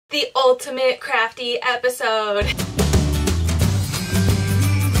the ultimate crafty episode.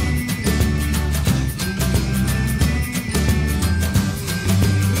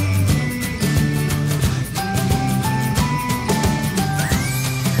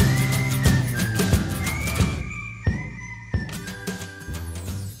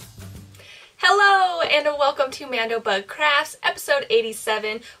 Hello and welcome to Mandobug Crafts, episode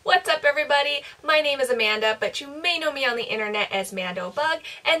 87. What's up everybody? My name is Amanda, but you may know me on the internet as Mandobug,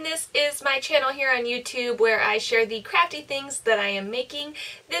 and this is my channel here on YouTube where I share the crafty things that I am making.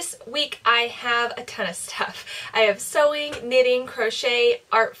 This week I have a ton of stuff. I have sewing, knitting, crochet,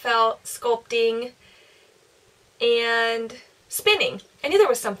 artfelt, sculpting, and spinning. I knew there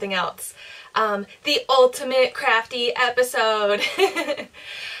was something else. The ultimate crafty episode.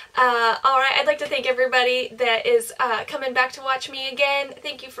 Alright, I'd like to thank everybody that is coming back to watch me again.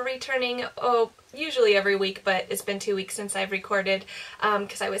 Thank you for returning, usually every week, but it's been 2 weeks since I've recorded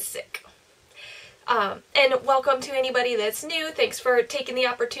because I was sick. And welcome to anybody that's new. Thanks for taking the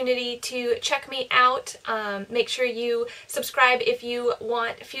opportunity to check me out. Make sure you subscribe if you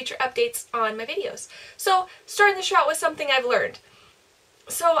want future updates on my videos. So, starting the show out with something I've learned.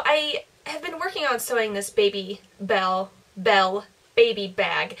 So, I have been working on sewing this baby baby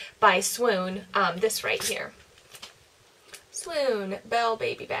bag by Swoon, this right here. Swoon Belle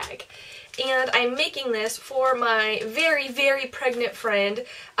baby bag. And I'm making this for my very, very pregnant friend.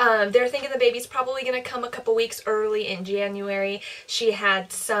 They're thinking the baby's probably going to come a couple weeks early in January. She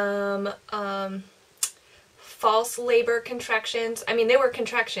had some false labor contractions. I mean, they were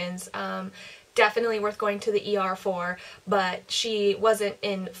contractions. Definitely worth going to the ER for, but she wasn't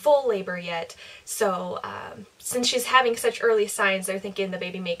in full labor yet, so since she's having such early signs, they're thinking the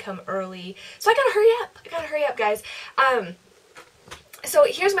baby may come early. So I gotta hurry up, guys. So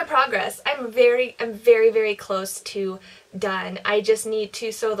here's my progress. I'm very, very close to done. I just need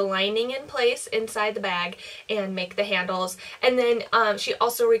to sew the lining in place inside the bag and make the handles. And then she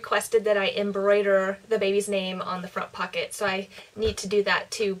also requested that I embroider the baby's name on the front pocket, so I need to do that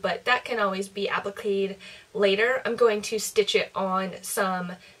too, but that can always be appliqued later. I'm going to stitch it on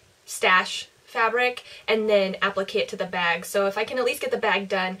some stash fabric and then applique it to the bag. So if I can at least get the bag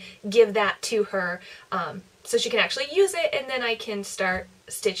done, give that to her so she can actually use it, and then I can start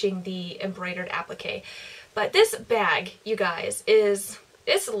stitching the embroidered applique. But this bag, you guys, it's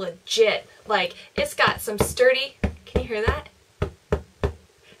legit. Like, it's got some sturdy, can you hear that?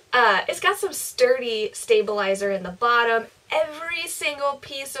 It's got some sturdy stabilizer in the bottom. Every single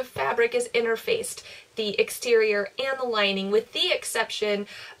piece of fabric is interfaced, the exterior and the lining, with the exception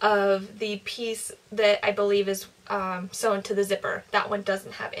of the piece that I believe is sewn to the zipper. That one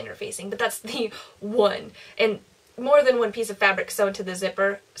doesn't have interfacing, but that's the one. And more than one piece of fabric sewn to the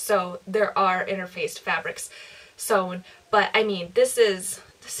zipper, so there are interfaced fabrics sewn. But I mean, this is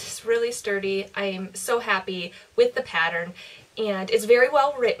really sturdy. I'm so happy with the pattern. And it's very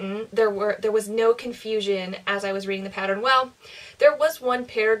well written. There was no confusion as I was reading the pattern. Well, there was one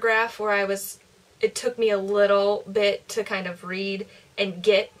paragraph where it took me a little bit to kind of read and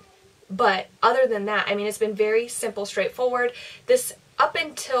get, but other than that, I mean, it's been very simple, straightforward. This, up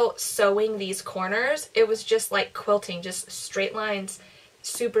until sewing these corners, it was just like quilting, just straight lines,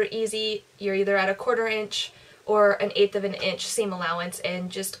 super easy. You're either at a 1/4 inch or an 1/8 of an inch seam allowance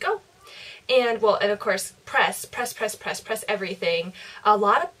and just go. And, well, and of course, press everything. A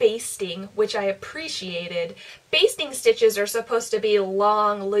lot of basting, which I appreciated. Basting stitches are supposed to be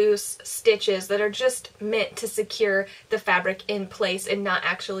long, loose stitches that are just meant to secure the fabric in place and not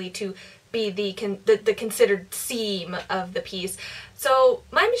actually to be the considered seam of the piece. So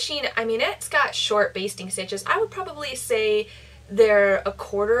my machine, I mean, it's got short basting stitches. I would probably say they're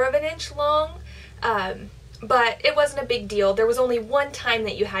 1/4 of an inch long. But it wasn't a big deal. There was only one time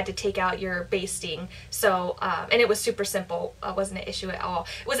that you had to take out your basting, so, and it was super simple. It wasn't an issue at all.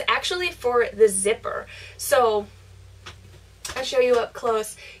 It was actually for the zipper. So, I'll show you up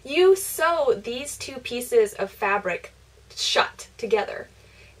close. You sew these two pieces of fabric shut together,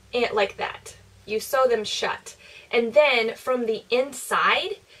 and like that. You sew them shut. And then from the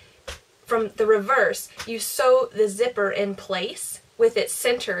inside, from the reverse, you sew the zipper in place with it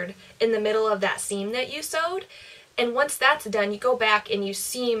centered in the middle of that seam that you sewed. And once that's done, you go back and you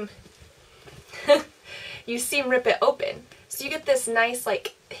seam rip it open. So you get this nice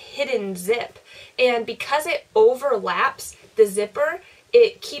like hidden zip. And because it overlaps the zipper,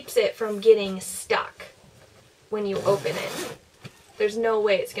 it keeps it from getting stuck when you open it. There's no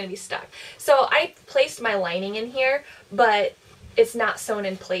way it's going to be stuck. So I placed my lining in here, but it's not sewn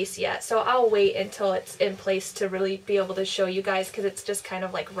in place yet. So I'll wait until it's in place to really be able to show you guys, because it's just kind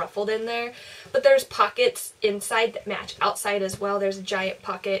of like ruffled in there. But there's pockets inside that match outside as well. There's a giant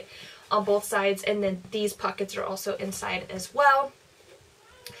pocket on both sides, and then these pockets are also inside as well.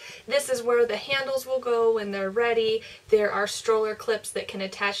 This is where the handles will go when they're ready. There are stroller clips that can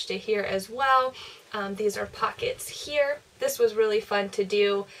attach to here as well. These are pockets here. This was really fun to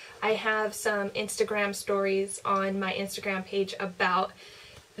do. I have some Instagram stories on my Instagram page about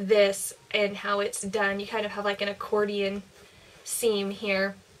this and how it's done. You kind of have like an accordion seam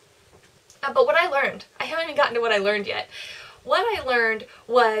here. But what I learned, I haven't even gotten to what I learned yet. What I learned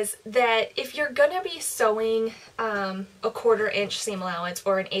was that if you're going to be sewing a 1/4 inch seam allowance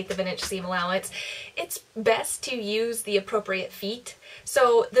or an 1/8 of an inch seam allowance, it's best to use the appropriate feet.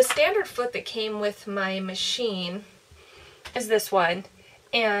 So the standard foot that came with my machine is this one,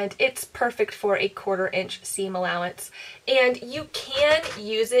 and it's perfect for a 1/4 inch seam allowance. And you can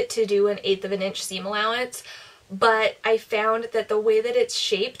use it to do an 1/8 of an inch seam allowance, but I found that the way that it's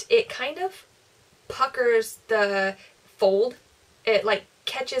shaped, it kind of puckers the fold. It like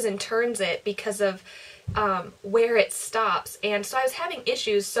catches and turns it because of where it stops. And so I was having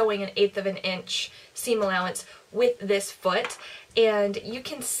issues sewing an 1/8 of an inch seam allowance with this foot, and you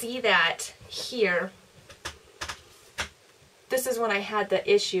can see that here. This is when I had the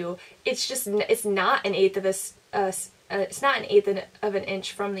issue. It's just, it's not an 1/8 of it's not an 1/8 of an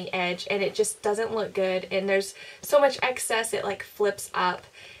inch from the edge, and it just doesn't look good, and there's so much excess it like flips up.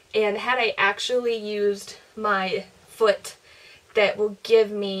 And had I actually used my foot that will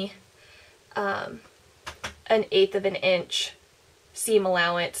give me an 1/8 of an inch seam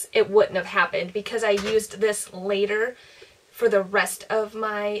allowance, it wouldn't have happened, because I used this later for the rest of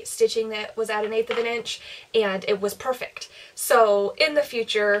my stitching that was at an 1/8 of an inch, and it was perfect. So in the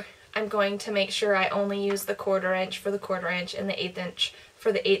future, I'm going to make sure I only use the 1/4 inch for the 1/4 inch and the 1/8 inch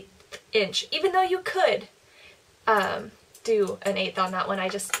for the 1/8 inch, even though you could do an 1/8 on that one. I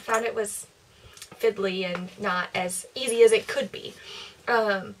just found it was fiddly and not as easy as it could be.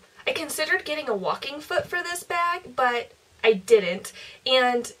 I considered getting a walking foot for this bag, but I didn't,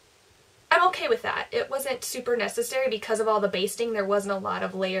 and I'm okay with that. It wasn't super necessary because of all the basting. There wasn't a lot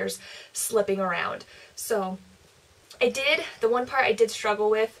of layers slipping around. So the one part I did struggle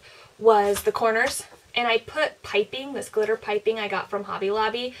with was the corners, and I put piping, this glitter piping I got from Hobby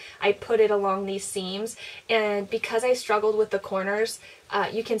Lobby, I put it along these seams, and because I struggled with the corners,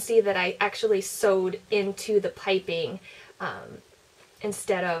 you can see that I actually sewed into the piping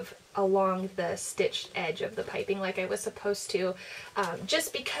instead of along the stitched edge of the piping like I was supposed to,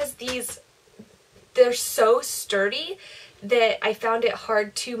 just because they're so sturdy that I found it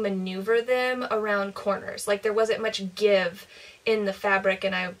hard to maneuver them around corners. Like there wasn't much give in the fabric,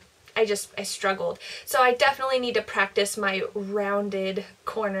 and I struggled. So I definitely need to practice my rounded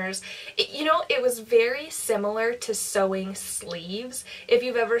corners. It was very similar to sewing sleeves. If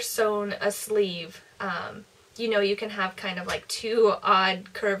you've ever sewn a sleeve, you can have kind of like two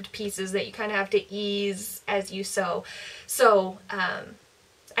odd curved pieces that you kind of have to ease as you sew. So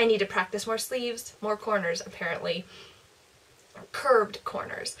I need to practice more sleeves, more corners apparently. Curved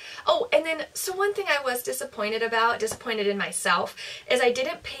corners. Oh, and then, so one thing I was disappointed in myself, is I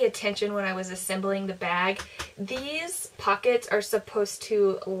didn't pay attention when I was assembling the bag. These pockets are supposed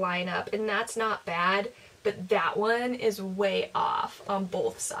to line up, and that's not bad, but that one is way off on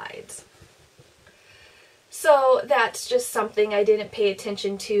both sides. So that's just something I didn't pay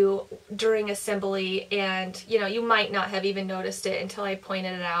attention to during assembly, and you might not have even noticed it until I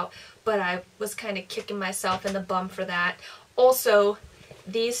pointed it out, but I was kind of kicking myself in the bum for that. Also,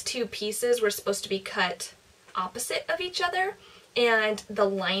 these two pieces were supposed to be cut opposite of each other, and the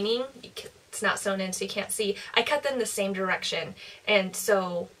lining, it's not sewn in so you can't see, I cut them the same direction, and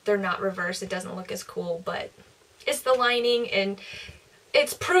so they're not reversed. It doesn't look as cool, but it's the lining, and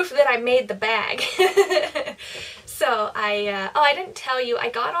it's proof that I made the bag. So I didn't tell you, I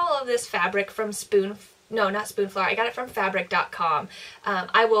got all of this fabric from Spoonflower. I got it from fabric.com.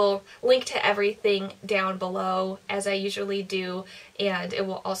 I will link to everything down below, as I usually do, and it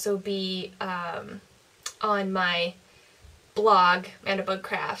will also be on my blog, Mandobug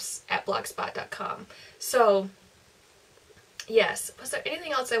Crafts, at blogspot.com. So, yes. Was there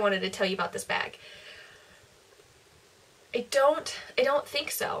anything else I wanted to tell you about this bag? I don't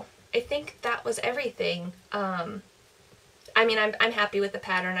think so. I think that was everything. I mean, I'm happy with the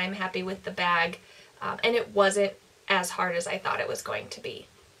pattern. I'm happy with the bag. And it wasn't as hard as I thought it was going to be.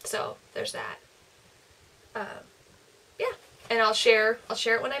 So there's that. Yeah, and I'll share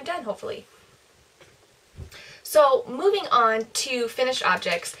it when I'm done, hopefully. So moving on to finished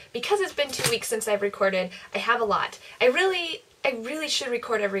objects, because it's been 2 weeks since I've recorded, I have a lot. I really I really should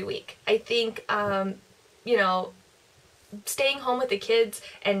record every week. I think, you know, staying home with the kids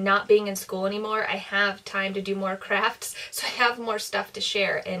and not being in school anymore, I have time to do more crafts, so I have more stuff to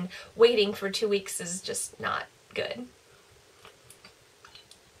share, and waiting for 2 weeks is just not good.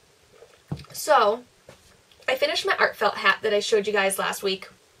 So, I finished my artfelt hat that I showed you guys last week,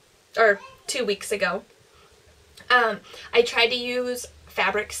 or 2 weeks ago. I tried to use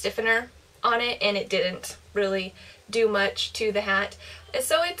fabric stiffener on it, and it didn't really do much to the hat.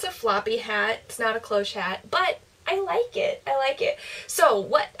 So it's a floppy hat, it's not a cloche hat, but I like it. I like it. So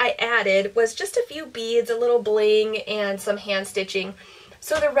what I added was just a few beads, a little bling, and some hand stitching.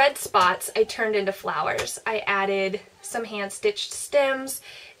 So the red spots I turned into flowers. I added some hand stitched stems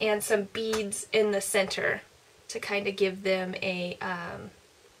and some beads in the center to kind of give them a,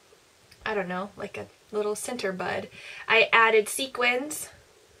 I don't know, like a little center bud. I added sequins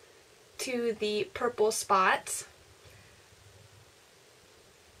to the purple spots.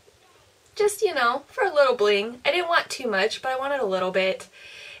 Just, you know, for a little bling. I didn't want too much, but I wanted a little bit.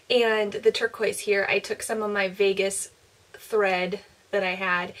 And the turquoise here, I took some of my Vegas thread that I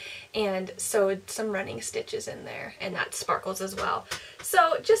had and sewed some running stitches in there, and that sparkles as well.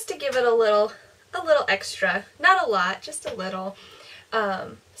 So just to give it a little extra, not a lot, just a little.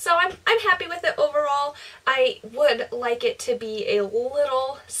 So I'm happy with it overall. I would like it to be a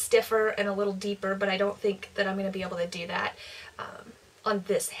little stiffer and a little deeper, but I don't think that I'm going to be able to do that on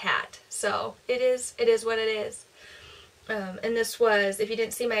this hat. So it is what it is. And this was, if you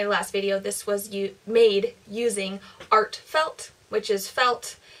didn't see my last video, this was made using artfelt, which is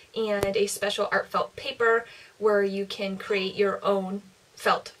felt and a special artfelt paper where you can create your own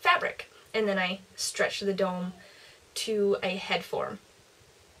felt fabric. And then I stretched the dome to a head form.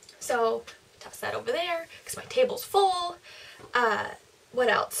 So toss that over there because my table's full. What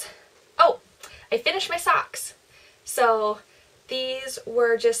else? Oh, I finished my socks. So these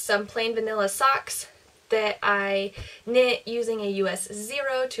were just some plain vanilla socks that I knit using a US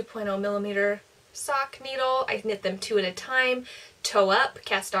 0 2.0 millimeter sock needle. I knit them 2 at a time, toe up,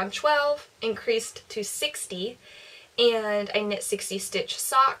 cast on 12, increased to 60, and I knit 60 stitch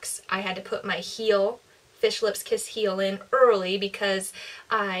socks. I had to put my heel, Fish Lips Kiss heel, in early because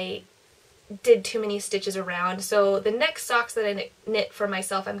I did too many stitches around. So the next socks that I knit for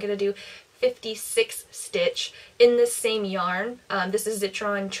myself, I'm going to do 56 stitch in this same yarn. This is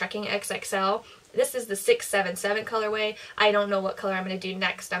Zitron Trekking XXL. This is the 677 colorway. I don't know what color I'm going to do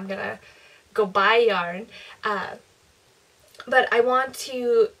next. I'm going to go buy yarn. But I want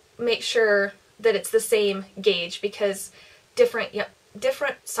to make sure that it's the same gauge because different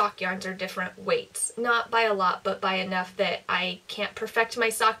sock yarns are different weights. Not by a lot, but by enough that I can't perfect my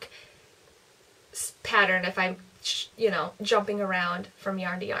sock pattern if I'm, you know, jumping around from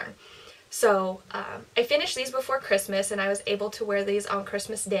yarn to yarn. So I finished these before Christmas, and I was able to wear these on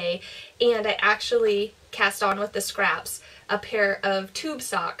Christmas Day, and I actually cast on with the scraps a pair of tube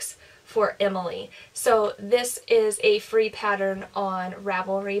socks for Emily. So this is a free pattern on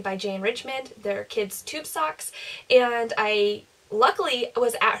Ravelry by Jane Richmond. They're kids' tube socks, and I luckily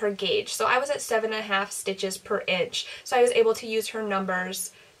was at her gauge. So I was at 7.5 stitches per inch, so I was able to use her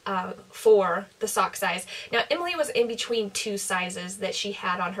numbers for the sock size. Now Emily was in between 2 sizes that she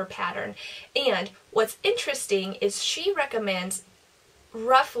had on her pattern, and what's interesting is she recommends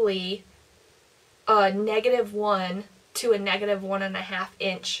roughly a -1 to a -1.5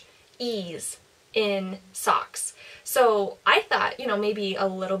 inch ease in socks. So I thought, you know, maybe a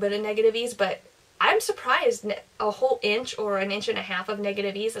little bit of negative ease, but I'm surprised a whole inch or an inch-and-a-half of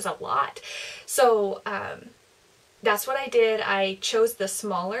negative ease is a lot. So that's what I did. I chose the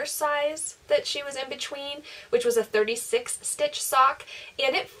smaller size that she was in between, which was a 36 stitch sock,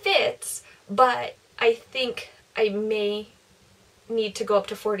 and it fits, but I think I may need to go up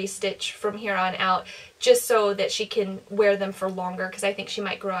to 40 stitch from here on out just so that she can wear them for longer, because I think she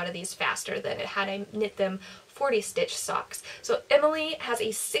might grow out of these faster than it had I knit them 40 stitch socks. So Emily has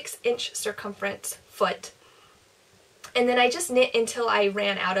a 6-inch circumference foot. And then I just knit until I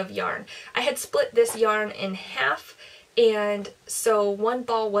ran out of yarn. I had split this yarn in half, and so one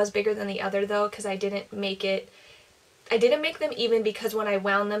ball was bigger than the other though, because I didn't make them even, because when I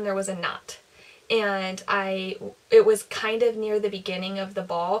wound them there was a knot. And it was kind of near the beginning of the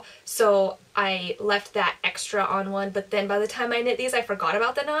ball, so I left that extra on one, but then by the time I knit these I forgot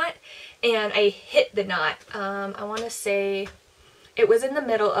about the knot, and I hit the knot. I want to say it was in the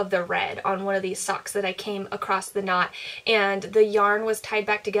middle of the red on one of these socks that I came across the knot, and the yarn was tied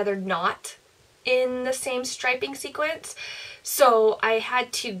back together not in the same striping sequence, so I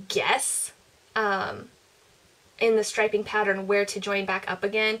had to guess in the striping pattern where to join back up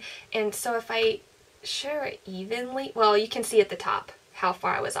again. And so if I sure evenly. Well, you can see at the top how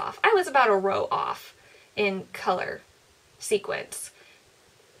far I was off. I was about a row off in color sequence.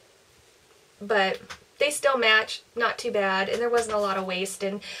 But they still match, not too bad, and there wasn't a lot of waste,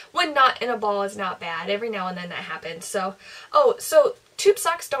 and one knot in a ball is not bad. Every now and then that happens. So, oh, so tube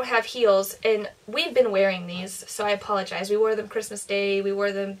socks don't have heels, and we've been wearing these, so I apologize. We wore them Christmas Day, we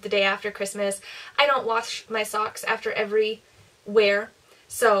wore them the day after Christmas. I don't wash my socks after every wear,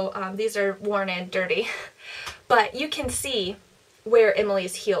 so these are worn and dirty. But you can see where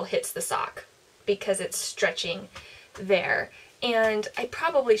Emily's heel hits the sock because it's stretching there. And I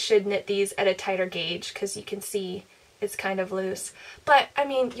probably should knit these at a tighter gauge because you can see it's kind of loose. But, I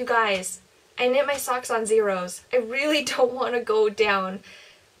mean, you guys, I knit my socks on zeros. I really don't want to go down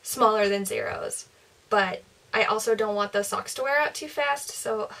smaller than zeros. But I also don't want the socks to wear out too fast,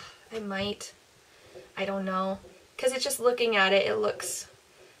 so I might. I don't know. Because it's just looking at it, it looks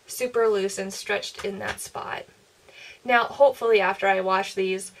super loose and stretched in that spot. Now, hopefully after I wash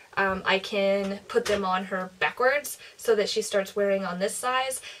these, I can put them on her backwards so that she starts wearing on this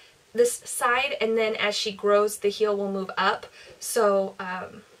side, and then as she grows, the heel will move up. So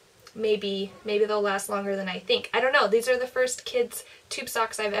maybe they'll last longer than I think. I don't know. These are the first kids' tube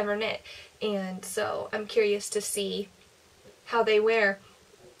socks I've ever knit, and so I'm curious to see how they wear.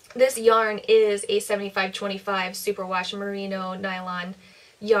 This yarn is a 75-25 superwash merino nylon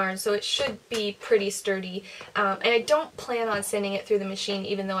yarn, so it should be pretty sturdy, and I don't plan on sending it through the machine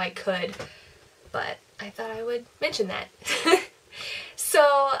even though I could, but I thought I would mention that.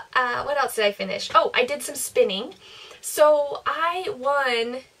 So what else did I finish? Oh, I did some spinning. So I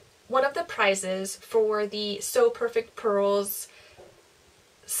won one of the prizes for the So Perfect Pearls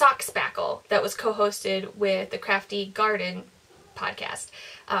sock spackle that was co-hosted with the Crafty Garden podcast,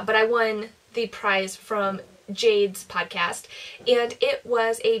 but I won the prize from Jade's podcast, and it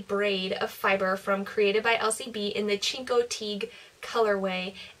was a braid of fiber from Created by LCB in the Chinko Teague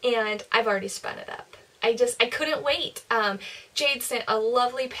colorway, and I've already spun it up. I couldn't wait. Jade sent a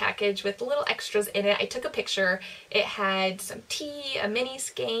lovely package with little extras in it. I took a picture. It had some tea, a mini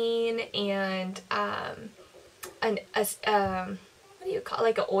skein, and what do you call it?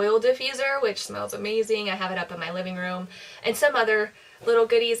 Like an oil diffuser, which smells amazing. I have it up in my living room, and some other little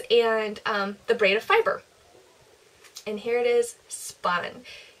goodies, and the braid of fiber. And here it is, spun.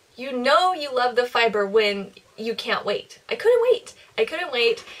 You know you love the fiber when you can't wait. I couldn't wait. I couldn't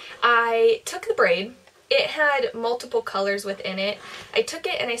wait. I took the braid. It had multiple colors within it. I took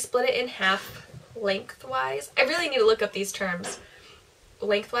it and I split it in half lengthwise. I really need to look up these terms.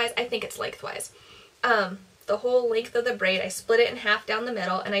 Lengthwise? I think it's lengthwise. The whole length of the braid, I split it in half down the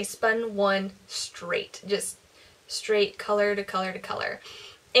middle, and I spun one straight. Just straight color to color to color.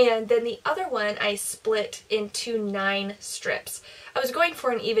 And then the other one I split into 9 strips. I was going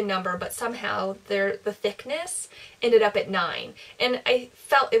for an even number, but somehow the thickness ended up at 9. And I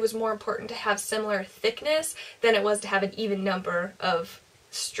felt it was more important to have similar thickness than it was to have an even number of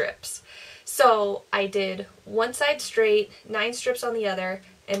strips. So I did one side straight, 9 strips on the other,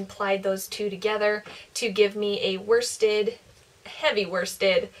 and plied those two together to give me a worsted, heavy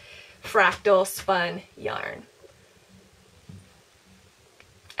worsted, fractal spun yarn.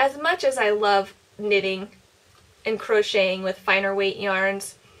 As much as I love knitting and crocheting with finer weight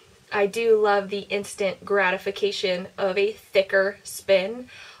yarns, I do love the instant gratification of a thicker spin.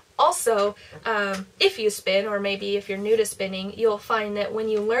 Also, if you spin, or maybe if you're new to spinning, you'll find that when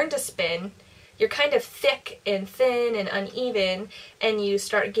you learn to spin, you're kind of thick and thin and uneven, and you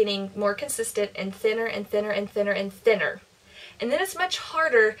start getting more consistent and thinner and thinner and thinner and thinner. And then it's much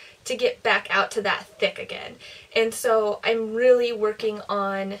harder to get back out to that thick again. And so I'm really working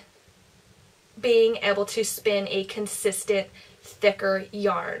on being able to spin a consistent, thicker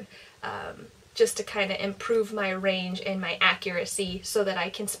yarn, just to kind of improve my range and my accuracy so that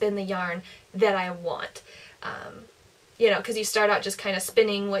I can spin the yarn that I want. You know, because you start out just kind of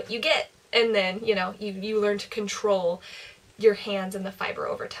spinning what you get, and then, you know, you learn to control your hands and the fiber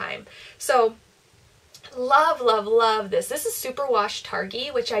over time. So love, love, love this. This is superwash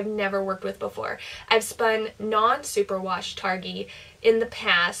Targhee, which I've never worked with before. I've spun non-superwash Targhee in the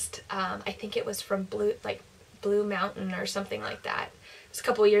past. I think it was from Blue Mountain or something like that. It was a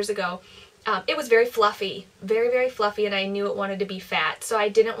couple years ago. It was very fluffy, very, very fluffy, and I knew it wanted to be fat, so I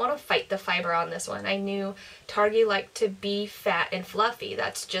didn't want to fight the fiber on this one. I knew Targhee liked to be fat and fluffy.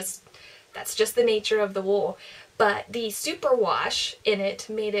 That's just the nature of the wool. But the superwash in it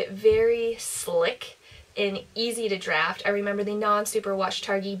made it very slick and easy to draft. I remember the non-superwash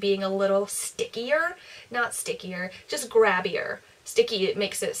Targhee being a little stickier, not stickier, just grabbier. Sticky, it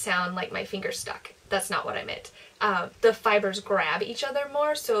makes it sound like my finger stuck. That's not what I meant. the fibers grab each other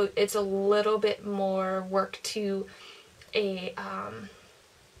more, so it's a little bit more work to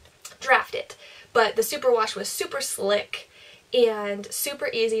draft it. But the superwash was super slick and super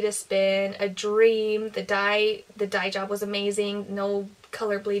easy to spin, a dream. The dye job was amazing, no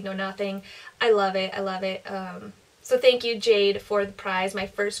color bleed, no nothing. I love it, I love it. So thank you, Jade, for the prize, my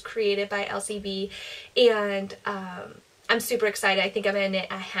first created by LCB, and I'm super excited. I think I'm going to knit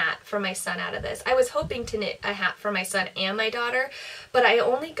a hat for my son out of this. I was hoping to knit a hat for my son and my daughter, but I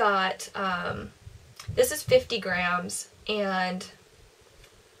only got, this is 50 grams and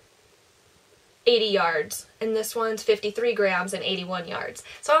 80 yards, and this one's 53 grams and 81 yards.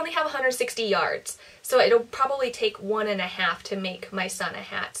 So I only have 160 yards. So it'll probably take 1.5 to make my son a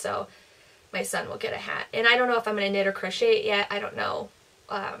hat, so my son will get a hat. And I don't know if I'm going to knit or crochet it yet. I don't know.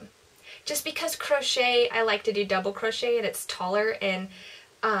 Just because crochet, I like to do double crochet and it's taller, and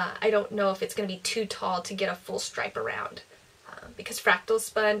I don't know if it's going to be too tall to get a full stripe around, because fractal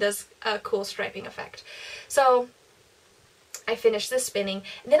spun does a cool striping effect. So I finished this spinning.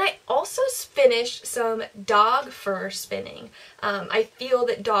 And then I also finished some dog fur spinning. I feel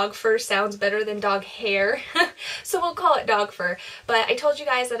that dog fur sounds better than dog hair, so we'll call it dog fur. But I told you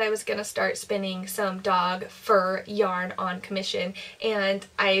guys that I was going to start spinning some dog fur yarn on commission, and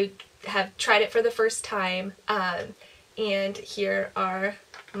I have tried it for the first time, and here are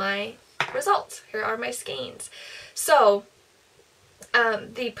my results. Here are my skeins. So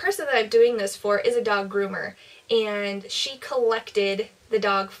the person that I'm doing this for is a dog groomer, and she collected the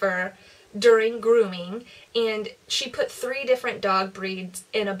dog fur during grooming, and she put 3 different dog breeds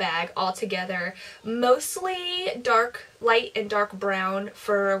in a bag all together, mostly light and dark brown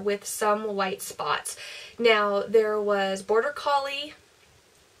fur with some white spots. Now there was Border Collie,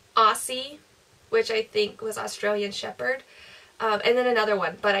 Aussie, which I think was Australian Shepherd, and then another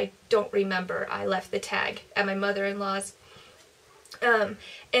one, but I don't remember. I left the tag at my mother-in-law's.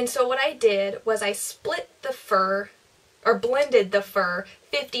 And so what I did was I split the fur, or blended the fur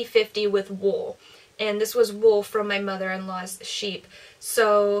 50-50 with wool. And this was wool from my mother-in-law's sheep.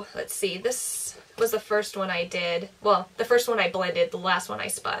 So let's see, this was the first one I did. Well, the first one I blended, the last one I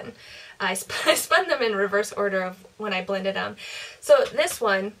spun. I spun them in reverse order of when I blended them. So this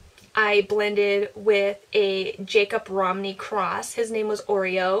one I blended with a Jacob Romney cross. His name was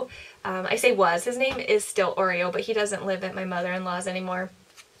Oreo. I say was, his name is still Oreo, but he doesn't live at my mother-in-law's anymore.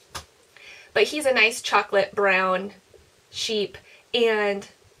 But he's a nice chocolate brown sheep, and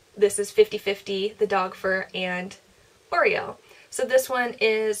this is 50-50, the dog fur and Oreo. So this one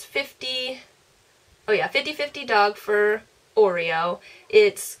is 50-50 dog fur Oreo.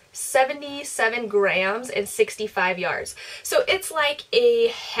 It's 77 grams and 65 yards. So it's like a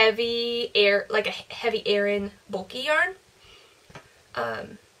heavy Aran bulky yarn.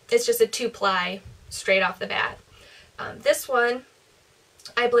 It's just a 2-ply straight off the bat. This one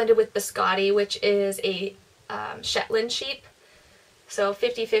I blended with Biscotti, which is a Shetland sheep. So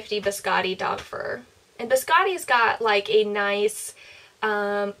 50-50 Biscotti dog fur. And Biscotti's got like a nice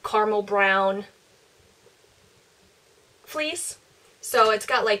caramel brown fleece. So it's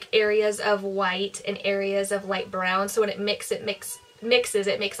got like areas of white and areas of light brown. So when it mixes,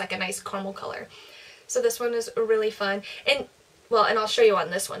 it makes like a nice caramel color. So this one is really fun. And well, and I'll show you on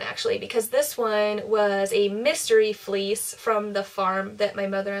this one actually, because this one was a mystery fleece from the farm that my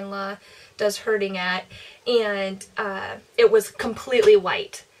mother-in-law does herding at, and it was completely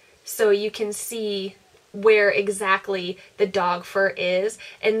white. So you can see where exactly the dog fur is,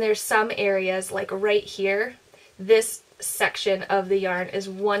 and there's some areas like right here, this section of the yarn is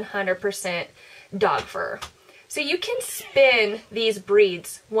 100% dog fur. So you can spin these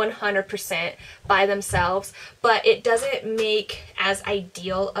breeds 100% by themselves, but it doesn't make as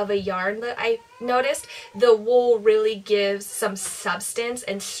ideal of a yarn that I noticed. The wool really gives some substance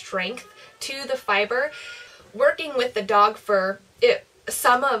and strength to the fiber. Working with the dog fur,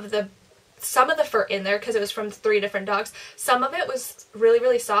 some of the fur in there, because it was from 3 different dogs, some of it was really,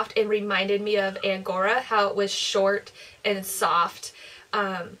 really soft and reminded me of Angora, how it was short and soft,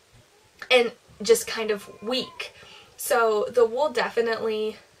 and just kind of weak. So the wool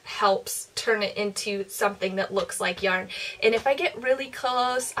definitely helps turn it into something that looks like yarn. And if I get really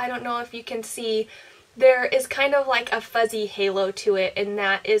close, I don't know if you can see, there is kind of like a fuzzy halo to it, and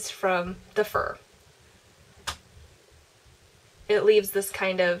that is from the fur. It leaves this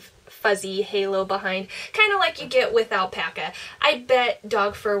kind of fuzzy halo behind, kind of like you get with alpaca. I bet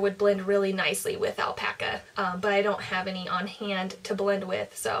dog fur would blend really nicely with alpaca, but I don't have any on hand to blend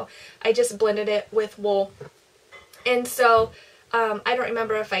with, so I just blended it with wool. And so I don't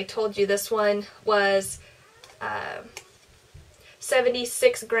remember if I told you, this one was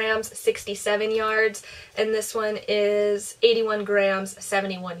 76 grams, 67 yards, and this one is 81 grams,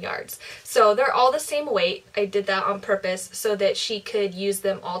 71 yards. So they're all the same weight. I did that on purpose so that she could use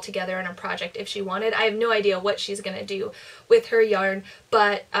them all together in a project if she wanted. I have no idea what she's going to do with her yarn,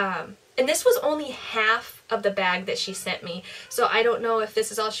 but, and this was only half of the bag that she sent me, so I don't know if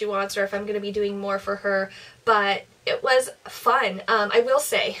this is all she wants or if I'm going to be doing more for her, but it was fun. I will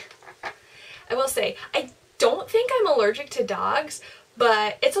say, I don't think I'm allergic to dogs,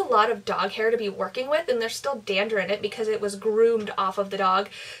 but it's a lot of dog hair to be working with, and there's still dander in it because it was groomed off of the dog,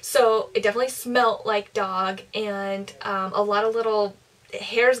 so it definitely smelled like dog, and a lot of little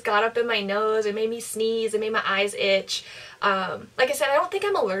hairs got up in my nose. It made me sneeze. It made my eyes itch. Like I said, I don't think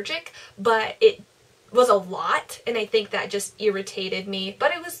I'm allergic, but it was a lot, and I think that just irritated me,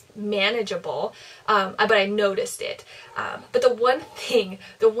 but it was manageable, but I noticed it. But the one thing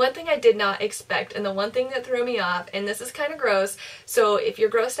I did not expect, and the one thing that threw me off, and this is kind of gross, so if you're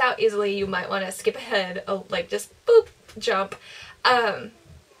grossed out easily, you might want to skip ahead, like just boop, jump.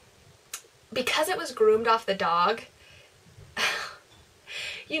 Because it was groomed off the dog,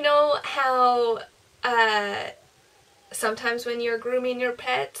 you know how sometimes when you're grooming your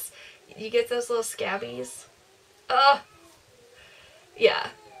pets, you get those little scabbies? Ugh. Yeah,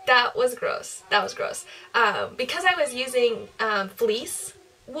 that was gross. That was gross. Because I was using fleece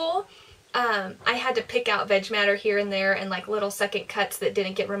wool, I had to pick out veg matter here and there and like little second cuts that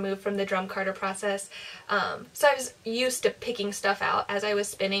didn't get removed from the drum carder process. So I was used to picking stuff out as I was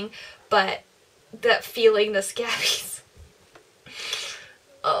spinning, but that feeling the scabies,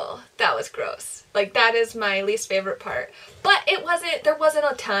 oh, that was gross. Like, that is my least favorite part. But there wasn't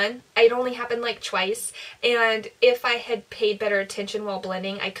a ton. It only happened like twice. And if I had paid better attention while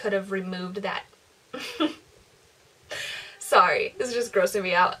blending, I could have removed that. Sorry, this is just grossing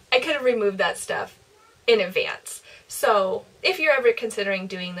me out. I could have removed that stuff in advance. So, if you're ever considering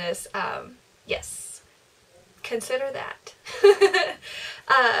doing this, yes, consider that.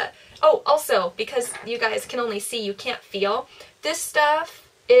 Oh, also, because you guys can only see, you can't feel, this stuff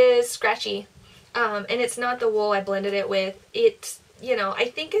is scratchy. And it's not the wool I blended it with. It's, you know, I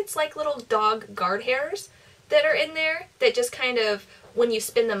think it's like little dog guard hairs that are in there that just kind of, when you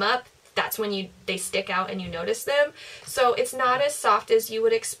spin them up, that's when they stick out and you notice them. So it's not as soft as you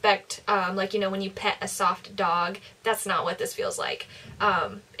would expect, like, you know, when you pet a soft dog. That's not what this feels like.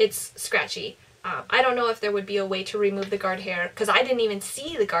 It's scratchy. I don't know if there would be a way to remove the guard hair, because I didn't even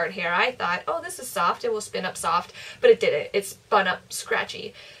see the guard hair. I thought, oh, this is soft, it will spin up soft, but it didn't. It spun up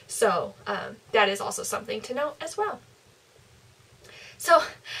scratchy. So that is also something to note as well. So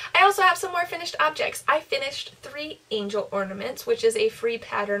I also have some more finished objects. I finished 3 angel ornaments, which is a free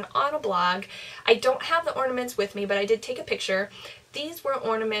pattern on a blog. I don't have the ornaments with me, but I did take a picture. These were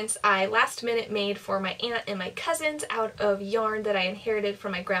ornaments I last minute made for my aunt and my cousins out of yarn that I inherited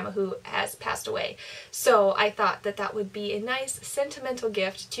from my grandma who has passed away. So I thought that that would be a nice sentimental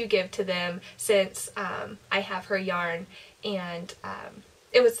gift to give to them since I have her yarn, and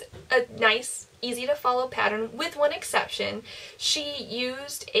it was a nice, easy to follow pattern with one exception. She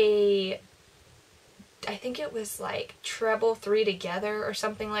used I think it was like treble 3 together or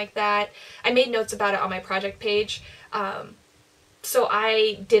something like that. I made notes about it on my project page. So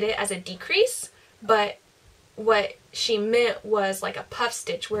I did it as a decrease, but what she meant was like a puff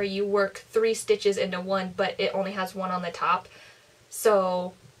stitch where you work 3 stitches into one, but it only has 1 on the top.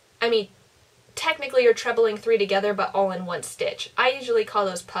 So, I mean, technically you're trebling 3 together, but all in 1 stitch. I usually call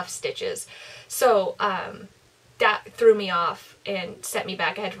those puff stitches. So, that threw me off and set me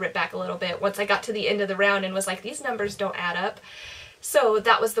back. I had to rip back a little bit once I got to the end of the round and was like, these numbers don't add up. So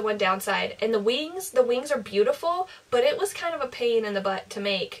that was the one downside. And the wings are beautiful, but it was kind of a pain in the butt to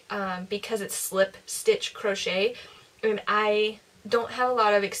make because it's slip stitch crochet. And I don't have a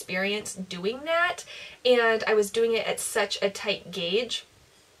lot of experience doing that, and I was doing it at such a tight gauge,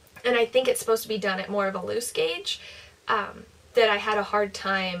 and I think it's supposed to be done at more of a loose gauge, that I had a hard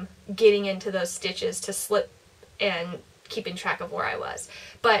time getting into those stitches to slip and keeping track of where I was.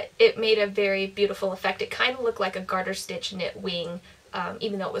 But it made a very beautiful effect. It kind of looked like a garter stitch knit wing,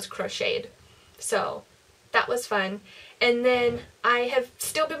 even though it was crocheted. So that was fun. And then I have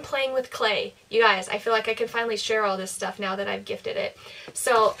still been playing with clay. You guys, I feel like I can finally share all this stuff now that I've gifted it.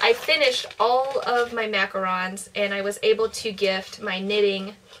 So I finished all of my macarons, and I was able to gift my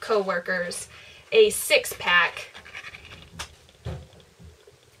knitting co-workers a 6-pack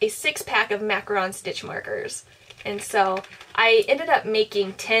of macaron stitch markers. And so I ended up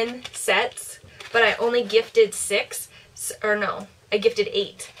making 10 sets, but I only gifted 6, or no, I gifted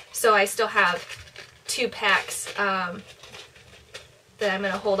 8. So I still have 2 packs that I'm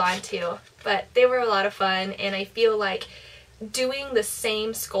going to hold on to. But they were a lot of fun, and I feel like doing the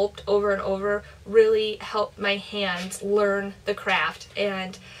same sculpt over and over really helped my hands learn the craft.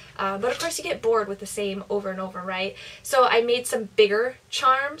 And but of course you get bored with the same over and over, right? So I made some bigger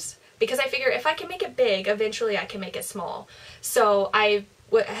charms because I figure if I can make it big, eventually I can make it small. So I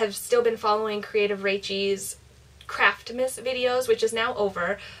have still been following Creative Rachel's Craftmas videos, which is now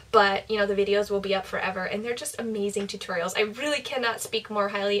over, but you know, the videos will be up forever, and they're just amazing tutorials. I really cannot speak more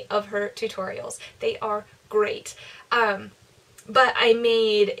highly of her tutorials. They are great. But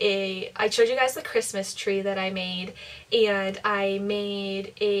I showed you guys the Christmas tree that I made, and I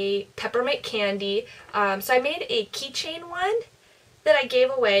made a peppermint candy. So I made a keychain one that I gave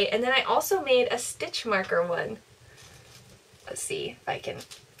away, and then I also made a stitch marker one. Let's see if I can,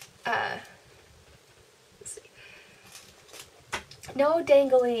 let's see. No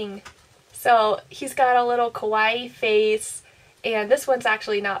dangling. So he's got a little kawaii face, and this one's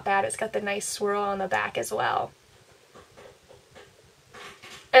actually not bad. It's got the nice swirl on the back as well.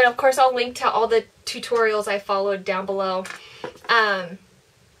 And of course I'll link to all the tutorials I followed down below.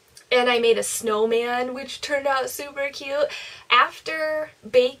 And I made a snowman, which turned out super cute. After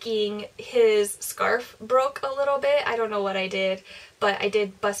baking, his scarf broke a little bit. I don't know what I did, but I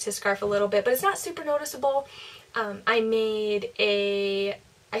did bust his scarf a little bit, but it's not super noticeable. I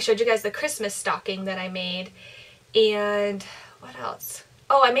showed you guys the Christmas stocking that I made, and what else?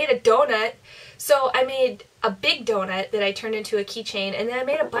 Oh, I made a donut. So I made a big donut that I turned into a keychain, and then I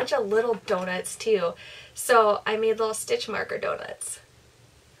made a bunch of little donuts too. So I made little stitch marker donuts.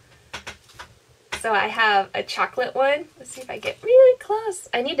 So I have a chocolate one. Let's see if I get really close.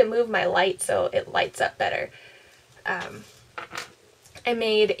 I need to move my light so it lights up better. I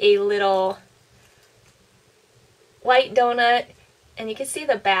made a little white donut, and you can see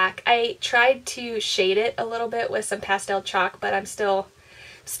the back. I tried to shade it a little bit with some pastel chalk, but I'm still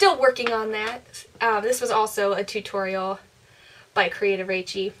working on that. This was also a tutorial by Creative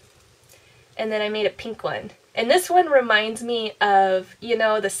Rachel. And then I made a pink one. And this one reminds me of, you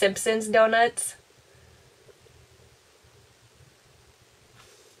know, the Simpsons donuts.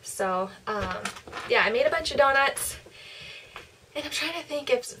 So, yeah, I made a bunch of donuts. And I'm trying to think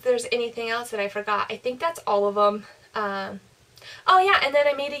if there's anything else that I forgot. I think that's all of them. Oh yeah, and then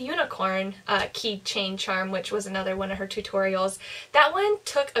I made a unicorn keychain charm, which was another one of her tutorials. That one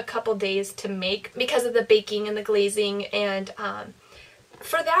took a couple days to make because of the baking and the glazing, and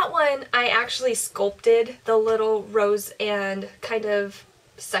for that one I actually sculpted the little rose and kind of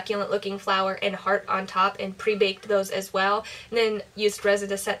succulent looking flower and heart on top and pre-baked those as well, and then used resin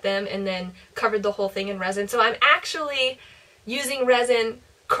to set them, and then covered the whole thing in resin. So I'm actually using resin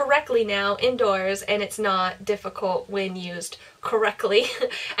correctly now indoors, and it's not difficult when used correctly.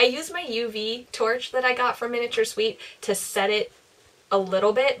 I use my UV torch that I got from Miniature Sweet to set it a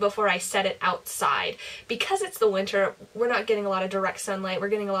little bit before I set it outside. Because it's the winter, we're not getting a lot of direct sunlight, we're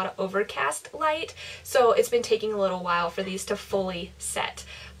getting a lot of overcast light, so it's been taking a little while for these to fully set.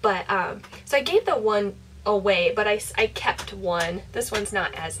 But so I gave the one away, but I kept one. This one's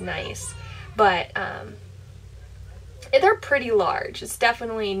not as nice, but they're pretty large. It's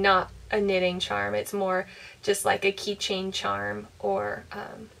definitely not a knitting charm. It's more just like a keychain charm or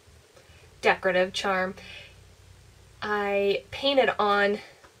decorative charm. I painted on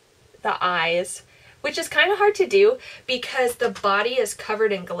the eyes, which is kind of hard to do because the body is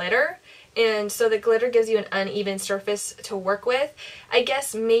covered in glitter, and so the glitter gives you an uneven surface to work with. I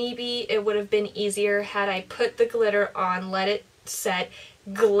guess maybe it would have been easier had I put the glitter on, let it set,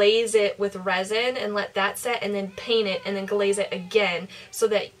 glaze it with resin and let that set, and then paint it and then glaze it again so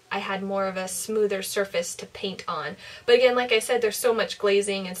that I had more of a smoother surface to paint on. But again, like I said, there's so much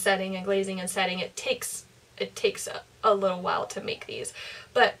glazing and setting and glazing and setting, it takes a little while to make these.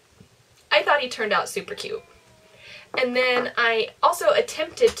 But I thought he turned out super cute. And then I also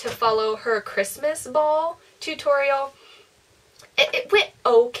attempted to follow her Christmas ball tutorial. It went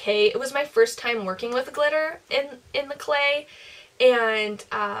okay. It was my first time working with glitter in the clay, and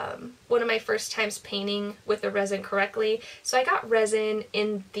one of my first times painting with the resin correctly. So I got resin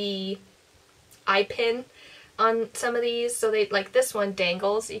in the eye pin on some of these, so they, like this one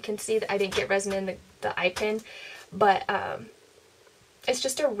dangles. You can see that I didn't get resin in the eye pin, but it's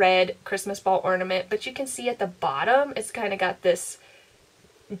just a red Christmas ball ornament, but you can see at the bottom it's kind of got this,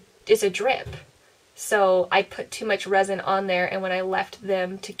 it's a drip. So I put too much resin on there, and when I left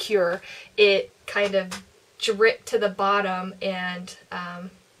them to cure, it kind of dripped to the bottom and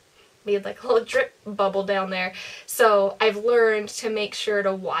made like a little drip bubble down there. So I've learned to make sure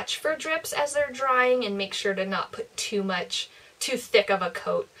to watch for drips as they're drying and make sure to not put too thick of a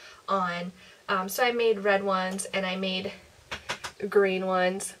coat on. So I made red ones and I made green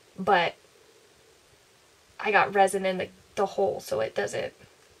ones, but I got resin in the hole so it doesn't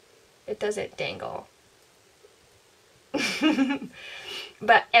dangle.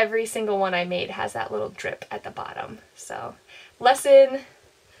 But every single one I made has that little drip at the bottom. So lesson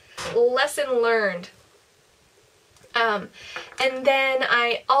learned. And then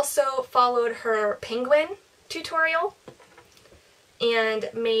I also followed her penguin tutorial and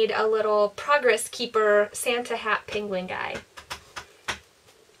made a little progress keeper Santa hat penguin guy.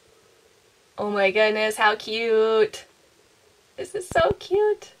 Oh my goodness, how cute! This is so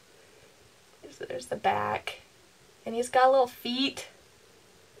cute. There's the back. And he's got little feet.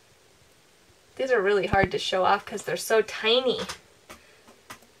 These are really hard to show off because they're so tiny.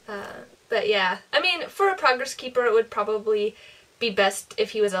 But yeah, I mean, for a progress keeper it would probably be best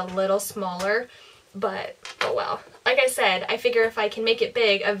if he was a little smaller, but oh well. Like I said, I figure if I can make it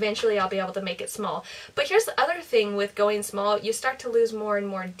big, eventually I'll be able to make it small. But here's the other thing with going small, you start to lose more and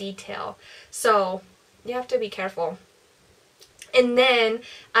more detail. So you have to be careful. And then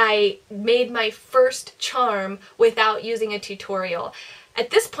I made my first charm without using a tutorial. At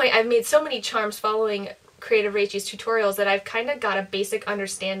this point, I've made so many charms following Creative Rachel's tutorials that I've kind of got a basic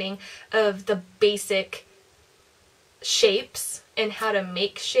understanding of the basic shapes and how to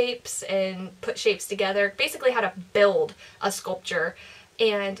make shapes and put shapes together, basically how to build a sculpture.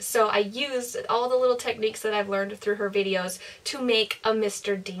 And so I used all the little techniques that I've learned through her videos to make a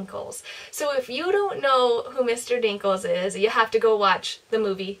Mr. Dinkles. So if you don't know who Mr. Dinkles is, you have to go watch the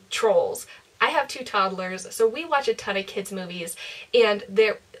movie Trolls. I have 2 toddlers, so we watch a ton of kids movies, and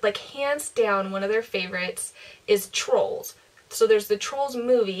they're like hands down one of their favorites is Trolls. So there's the Trolls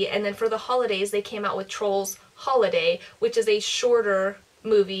movie, and then for the holidays they came out with Trolls Holiday, which is a shorter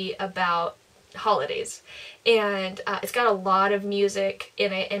movie about holidays. And it's got a lot of music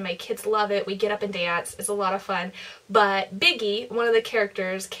in it, and my kids love it. We get up and dance. It's a lot of fun. But Biggie, one of the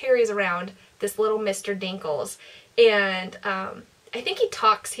characters, carries around this little Mr. Dinkles, and I think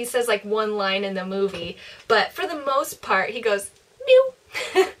he says like one line in the movie, but for the most part he goes,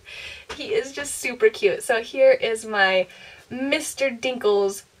 mew. He is just super cute. So here is my Mr.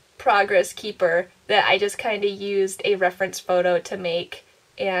 Dinkles progress keeper that I just kind of used a reference photo to make,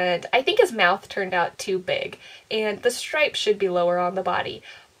 and I think his mouth turned out too big, and the stripe should be lower on the body,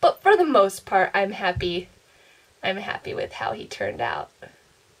 but for the most part I'm happy with how he turned out.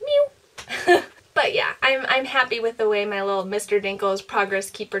 Mew. But yeah, I'm happy with the way my little Mr. Dinkles progress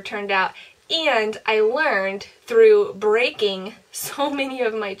keeper turned out, and I learned through breaking so many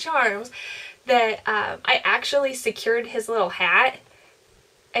of my charms that I actually secured his little hat.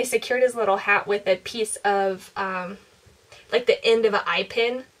 I secured his little hat with a piece of, like the end of an eye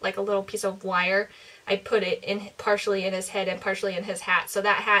pin, like a little piece of wire. I put it in partially in his head and partially in his hat, so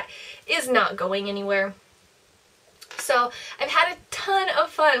that hat is not going anywhere. So I've had a ton of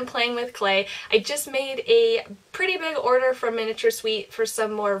fun playing with clay. I just made a pretty big order from Miniature Suite for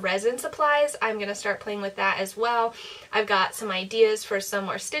some more resin supplies. I'm going to start playing with that as well. I've got some ideas for some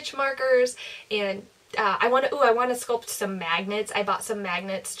more stitch markers, and I want to sculpt some magnets. I bought some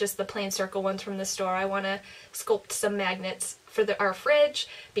magnets, just the plain circle ones from the store. I want to sculpt some magnets for our fridge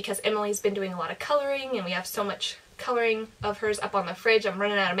because Emily's been doing a lot of coloring, and we have so much coloring of hers up on the fridge. I'm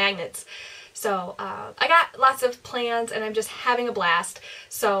running out of magnets. So I got lots of plans, and I'm just having a blast.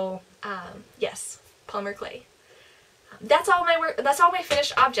 So yes, polymer clay. That's all my work. That's all my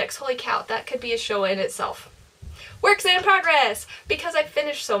finished objects. Holy cow, that could be a show in itself. Works in progress. Because I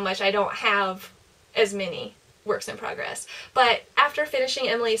finished so much, I don't have as many works in progress. But after finishing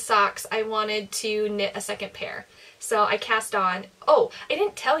Emily's socks, I wanted to knit a second pair. So I cast on. Oh, I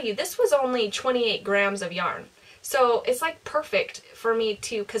didn't tell you, this was only 28 grams of yarn. So it's like perfect for me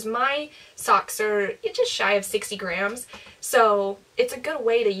to, because my socks are just shy of 60 grams. So it's a good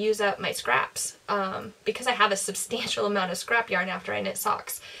way to use up my scraps because I have a substantial amount of scrap yarn after I knit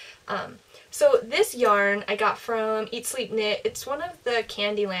socks. So this yarn I got from Eat Sleep Knit. It's one of the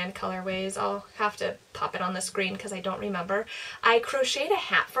Candyland colorways. I'll have to pop it on the screen because I don't remember. I crocheted a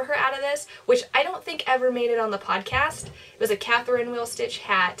hat for her out of this, which I don't think ever made it on the podcast. It was a Catherine wheel stitch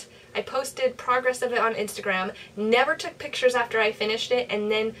hat. I posted progress of it on Instagram, never took pictures after I finished it,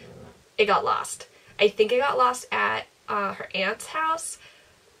 and then it got lost. I think it got lost at her aunt's house.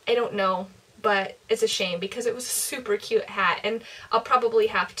 I don't know, but it's a shame because it was a super cute hat, and I'll probably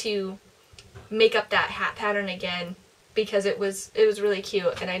have to make up that hat pattern again because it was really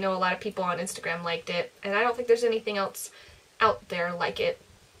cute, and I know a lot of people on Instagram liked it, and I don't think there's anything else out there like it.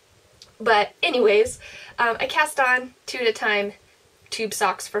 But anyways, I cast on 2 at a time tube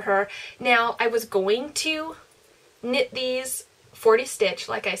socks for her. Now I was going to knit these 40 stitch,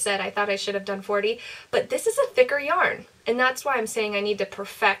 like I said. I thought I should have done 40, but this is a thicker yarn, and that's why I'm saying I need to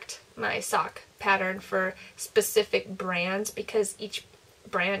perfect my sock pattern for specific brands because each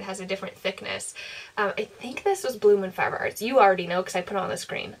brand has a different thickness. I think this was Bloom and Fiber Arts. You already know because I put it on the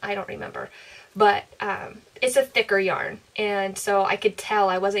screen. I don't remember. But it's a thicker yarn, and so I could tell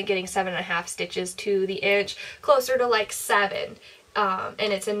I wasn't getting 7.5 stitches to the inch, closer to like 7, and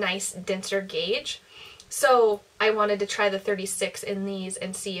it's a nice denser gauge. So I wanted to try the 36 in these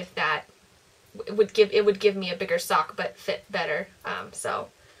and see if that would give me a bigger sock but fit better. So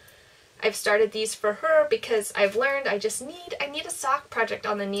I've started these for her because I've learned I need a sock project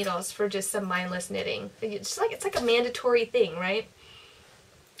on the needles for just some mindless knitting. It's like a mandatory thing, right?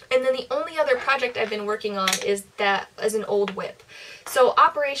 And then the only other project I've been working on is an old whip. So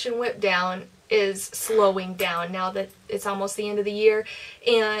Operation Whip Down is slowing down now that it's almost the end of the year,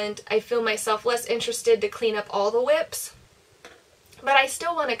 and I feel myself less interested to clean up all the whips. But I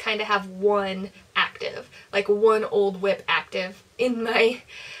still want to kind of have one active, like one old whip active in my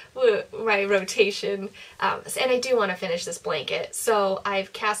rotation. And I do want to finish this blanket. So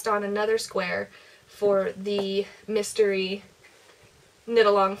I've cast on another square for the mystery knit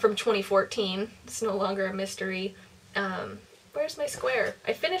along from 2014. It's no longer a mystery. Where's my square?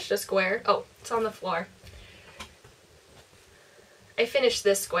 I finished a square. Oh, it's on the floor. I finished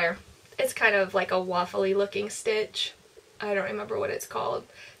this square. It's kind of like a waffly looking stitch. I don't remember what it's called,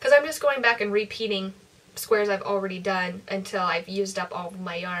 because I'm just going back and repeating squares I've already done until I've used up all of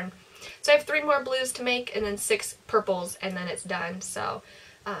my yarn. So I have 3 more blues to make and then 6 purples, and then it's done. So,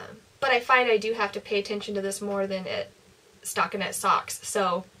 but I find I do have to pay attention to this more than stockinette socks,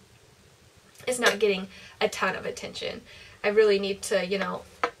 so it's not getting a ton of attention. I really need to, you know,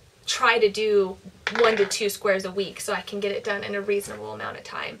 try to do 1 to 2 squares a week so I can get it done in a reasonable amount of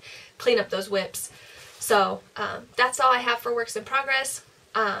time. Clean up those whips. So that's all I have for works in progress.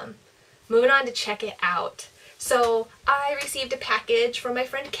 Moving on to check it out. So I received a package from my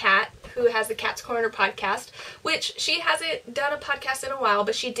friend Kat, who has the Kat's Corner podcast, which she hasn't done a podcast in a while,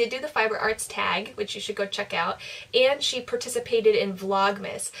 but she did do the Fiber Arts tag, which you should go check out, and she participated in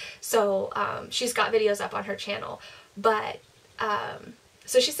Vlogmas. So she's got videos up on her channel. But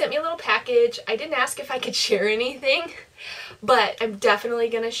so she sent me a little package. I didn't ask if I could share anything, but I'm definitely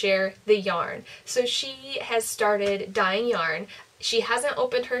going to share the yarn. So she has started dyeing yarn. She hasn't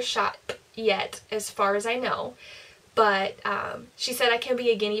opened her shop yet, as far as I know, but she said I can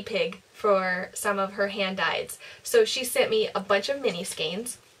be a guinea pig for some of her hand dyes. So she sent me a bunch of mini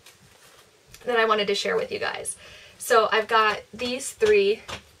skeins that I wanted to share with you guys. So I've got these 3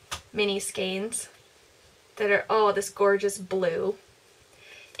 mini skeins that are, oh, this gorgeous blue.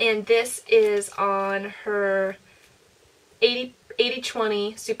 And this is on her 80-20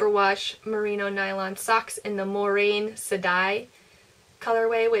 Superwash Merino Nylon Socks in the Moraine Sedai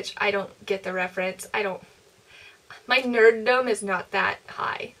colorway, which I don't get the reference. My nerddom is not that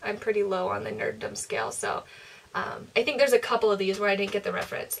high. I'm pretty low on the nerddom scale, so I think there's a couple of these where I didn't get the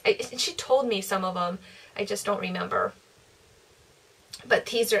reference. She told me some of them, I just don't remember. But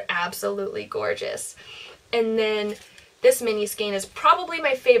these are absolutely gorgeous. And then this mini skein is probably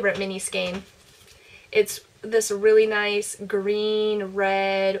my favorite mini skein. It's this really nice green,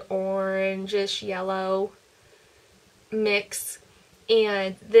 red, orangish, yellow mix.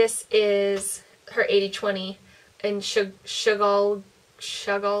 And this is her 80-20 in Shuggal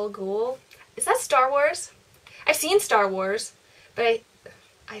Ghoul. Is that Star Wars? I've seen Star Wars, but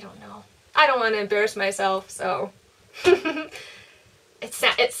I don't know. I don't want to embarrass myself, so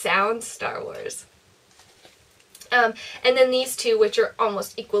it sounds Star Wars. And then these 2, which are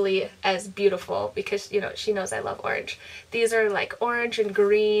almost equally as beautiful because, you know, she knows I love orange. These are like orange and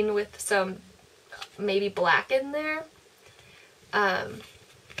green with some maybe black in there. And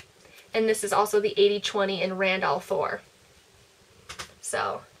this is also the 80-20 in Randall Thor.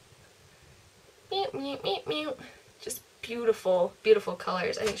 So, just beautiful, beautiful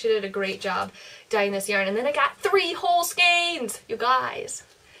colors. I think she did a great job dyeing this yarn. And then I got 3 whole skeins, you guys.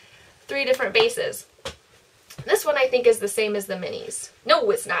 3 different bases. This one I think is the same as the minis.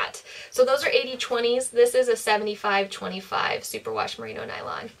 No, it's not. So those are 80-20s. This is a 75-25 Superwash Merino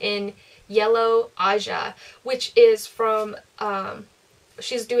Nylon in Yellow Aja, which is from,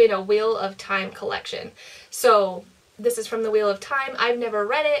 she's doing a Wheel of Time collection. So this is from the Wheel of Time. I've never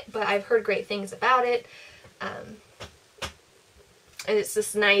read it, but I've heard great things about it. And it's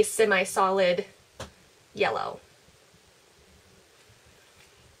this nice semi-solid yellow.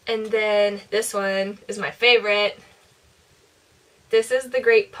 And then this one is my favorite. This is the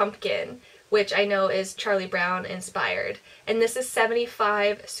Great Pumpkin, which I know is Charlie Brown inspired. And this is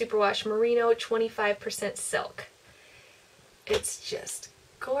 75 Superwash Merino, 25% silk. It's just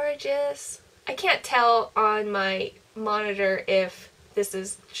gorgeous. I can't tell on my monitor if this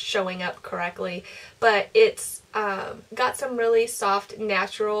is showing up correctly, but it's got some really soft,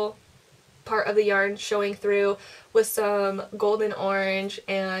 natural part of the yarn showing through with some golden orange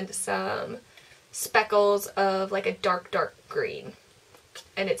and some speckles of like a dark green,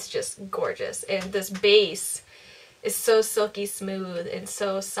 and it's just gorgeous. And this base is so silky smooth and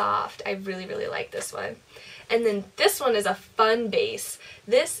so soft. I really, really like this one. And then this one is a fun base.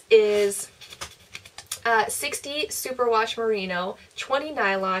 This is 60 superwash merino, 20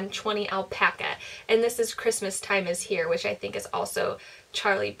 nylon, 20 alpaca, and this is Christmas Time Is Here, which I think is also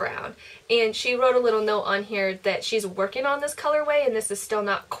Charlie Brown. And she wrote a little note on here that she's working on this colorway and this is still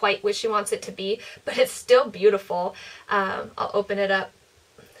not quite what she wants it to be, but it's still beautiful. I'll open it up.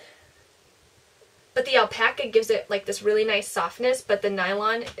 But the alpaca gives it like this really nice softness, but the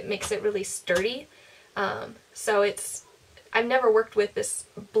nylon, it makes it really sturdy. So I've never worked with this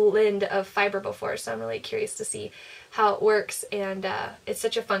blend of fiber before, so I'm really curious to see how it works, and it's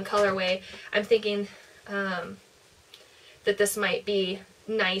such a fun colorway. I'm thinking that this might be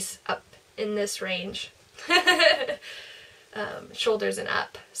nice up in this range. Shoulders and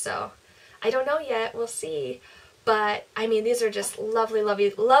up, so I don't know yet, we'll see. But I mean, these are just lovely,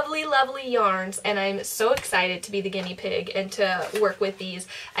 lovely, lovely, lovely yarns, and I'm so excited to be the guinea pig and to work with these.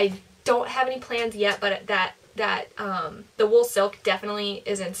 I don't have any plans yet, but the wool silk definitely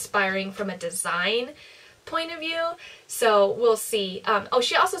is inspiring from a design point of view, so we'll see. Oh,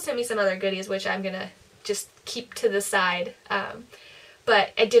 she also sent me some other goodies, which I'm gonna just keep to the side,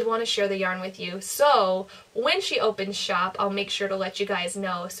 but I did want to share the yarn with you, so when she opens shop, I'll make sure to let you guys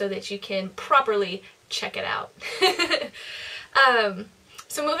know so that you can properly check it out.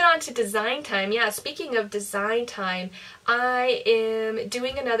 So moving on to design time. Yeah, speaking of design time, I am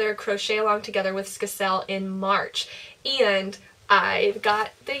doing another crochet along together with Skacel in March, and I've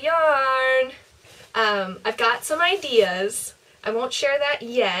got the yarn. I've got some ideas. I won't share that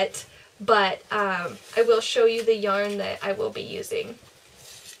yet, but I will show you the yarn that I will be using.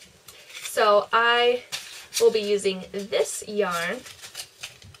 So I will be using this yarn.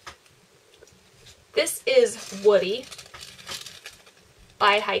 This is Woody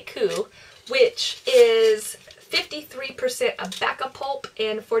by Haiku, which is 53% alpaca pulp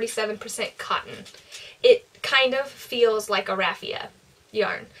and 47% cotton. It kind of feels like a raffia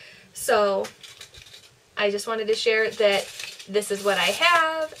yarn. So I just wanted to share that this is what I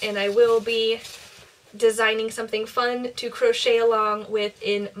have, and I will be designing something fun to crochet along with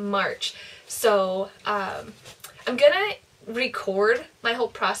in March. So I'm gonna record my whole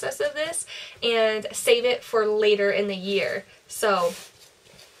process of this and save it for later in the year. So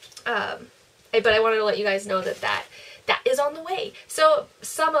but I wanted to let you guys know that that is on the way. So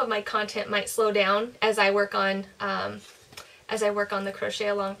some of my content might slow down as I work on the crochet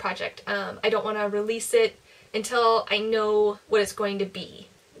along project. I don't want to release it until I know what it's going to be.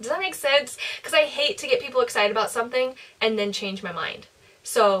 Does that make sense? Because I hate to get people excited about something and then change my mind.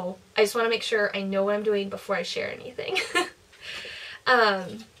 So I just want to make sure I know what I'm doing before I share anything.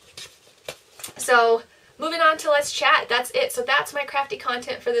 So moving on to Let's Chat. That's it. So that's my crafty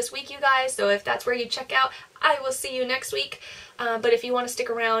content for this week, you guys. So if that's where you check out, I will see you next week. But if you want to stick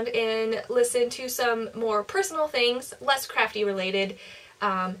around and listen to some more personal things, less crafty related,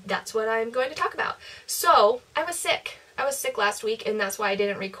 that's what I'm going to talk about. So I was sick. I was sick last week, and that's why I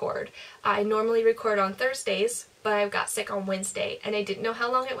didn't record. I normally record on Thursdays, but I got sick on Wednesday, and I didn't know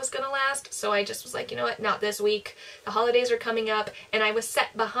how long it was going to last, so I just was like, you know what, not this week. The holidays are coming up, and I was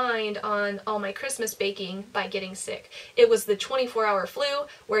set behind on all my Christmas baking by getting sick. It was the 24-hour flu,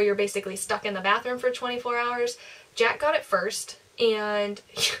 where you're basically stuck in the bathroom for 24 hours. Jack got it first, and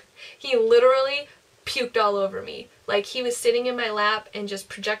he literally puked all over me. Like, he was sitting in my lap and just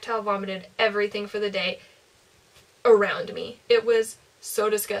projectile vomited everything for the day around me. It was so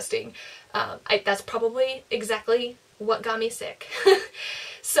disgusting. That's probably exactly what got me sick.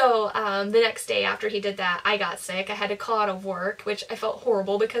 So the next day after he did that, I got sick. I had to call out of work, which I felt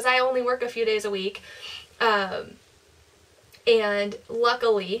horrible because I only work a few days a week. And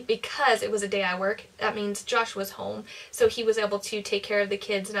luckily, because it was a day I work, that means Josh was home, so he was able to take care of the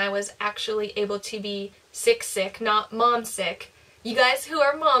kids, and I was actually able to be sick, not mom sick. You guys who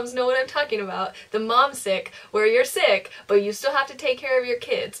are moms know what I'm talking about. The mom sick, where you're sick, but you still have to take care of your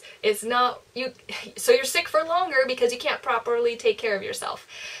kids. It's not, so you're sick for longer because you can't properly take care of yourself.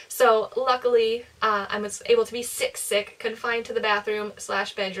 So luckily, I was able to be sick, confined to the bathroom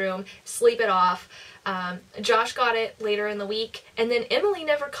 / bedroom, sleep it off. Josh got it later in the week, and then Emily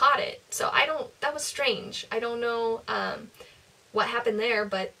never caught it. So that was strange. I don't know, what happened there,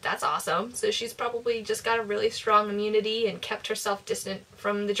 but that's awesome. So she's probably just got a really strong immunity and kept herself distant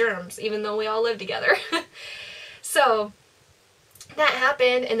from the germs, even though we all live together. So that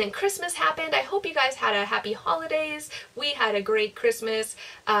happened, and then Christmas happened. I hope you guys had a happy holidays. We had a great Christmas.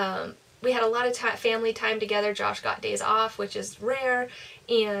 We had a lot of family time together. Josh got days off, which is rare,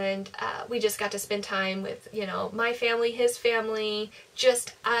 and we just got to spend time with, you know, my family, his family,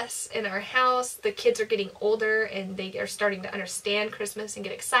 just us in our house. The kids are getting older, and they are starting to understand Christmas and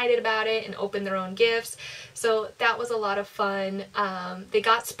get excited about it and open their own gifts. So that was a lot of fun. They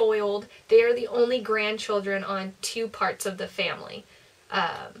got spoiled. They are the only grandchildren on two parts of the family,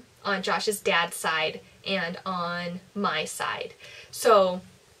 on Josh's dad's side and on my side. So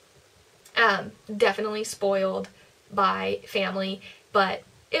definitely spoiled by family, but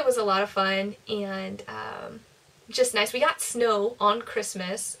it was a lot of fun and just nice. We got snow on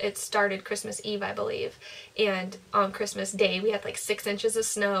Christmas. It started Christmas Eve, I believe, and on Christmas Day we had like 6 inches of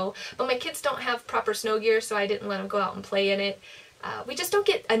snow, but my kids don't have proper snow gear, so I didn't let them go out and play in it. We just don't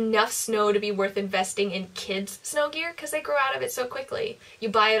get enough snow to be worth investing in kids' snow gear because they grow out of it so quickly. You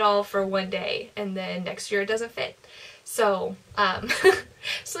buy it all for one day and then next year it doesn't fit. So,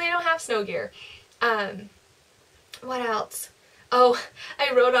 so they don't have snow gear. What else? Oh,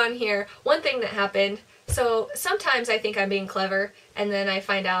 I wrote on here one thing that happened. So sometimes I think I'm being clever and then I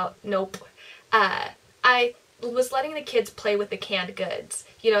find out, nope. I was letting the kids play with the canned goods.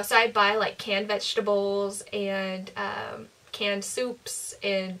 You know, so I'd buy like canned vegetables and canned soups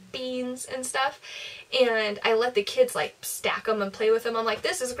and beans and stuff, and I let the kids like stack them and play with them. I'm like,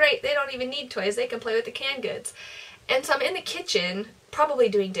 this is great. They don't even need toys. They can play with the canned goods. And so I'm in the kitchen, probably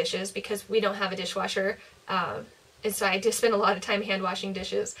doing dishes because we don't have a dishwasher, and so I just spend a lot of time hand washing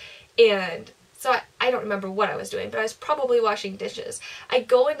dishes. And so I don't remember what I was doing, but I was probably washing dishes. I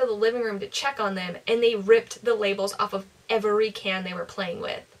go into the living room to check on them, and they ripped the labels off of every can they were playing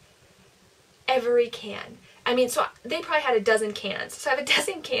with. Every can. I mean, so they probably had a dozen cans. So I have a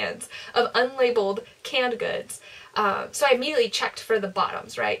dozen cans of unlabeled canned goods. So I immediately checked for the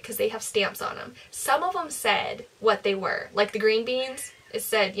bottoms, right? Because they have stamps on them. Some of them said what they were. Like the green beans, it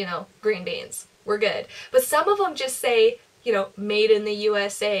said, you know, green beans. We're good. But some of them just say, you know, made in the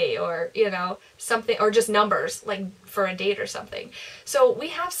USA, or, you know, something, or just numbers, like for a date or something. So we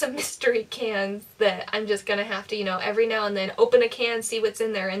have some mystery cans that I'm just going to have to, you know, every now and then open a can, see what's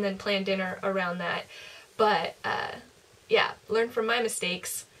in there, and then plan dinner around that. But, yeah, learn from my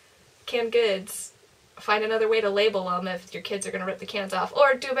mistakes. Canned goods, find another way to label them if your kids are going to rip the cans off,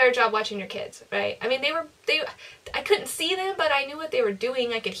 or do a better job watching your kids, right? I mean, I couldn't see them, but I knew what they were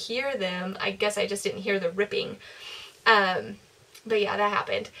doing. I could hear them. I guess I just didn't hear the ripping. But yeah, that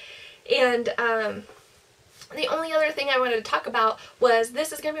happened. And, the only other thing I wanted to talk about was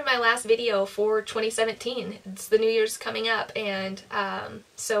this is going to be my last video for 2017. It's the New Year's coming up, and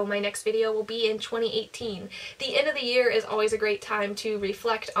so my next video will be in 2018. The end of the year is always a great time to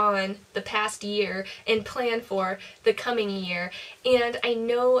reflect on the past year and plan for the coming year. And I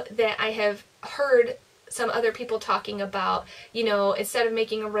know that I have heard some other people talking about, you know, instead of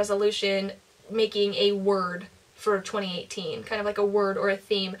making a resolution, making a word for 2018, kind of like a word or a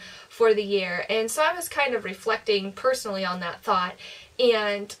theme for the year. And so I was kind of reflecting personally on that thought,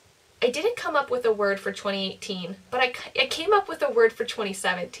 and I didn't come up with a word for 2018, but I came up with a word for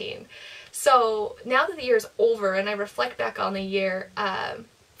 2017. So now that the year's over and I reflect back on the year,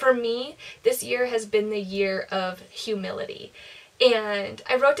 for me, this year has been the year of humility. And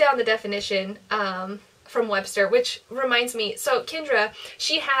I wrote down the definition from Webster, which reminds me, so Kendra,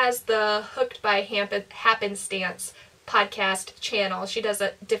 she has the Hooked by Happenstance podcast channel. She does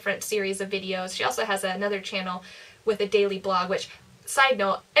a different series of videos. She also has another channel with a daily blog, which, side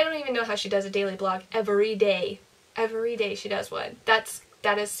note, I don't even know how she does a daily blog every day. Every day she does one. That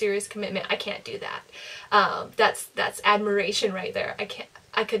is serious commitment. I can't do that. That's admiration right there.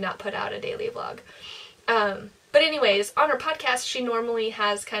 I could not put out a daily vlog. But anyways, on her podcast, she normally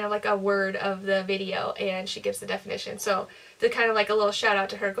has kind of like a word of the video, and she gives the definition. So, the kind of like a little shout out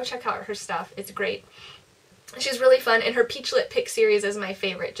to her. Go check out her stuff. It's great. She's really fun, and her Peachlet Pick series is my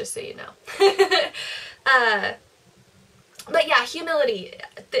favorite, just so you know. But yeah, humility.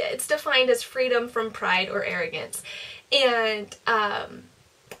 It's defined as freedom from pride or arrogance. And,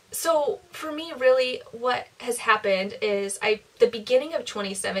 so for me, really, what has happened is the beginning of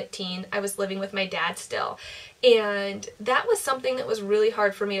 2017, I was living with my dad still. And that was something that was really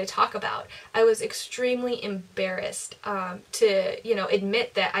hard for me to talk about. I was extremely embarrassed to, you know,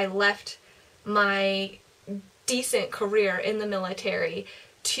 admit that I left my decent career in the military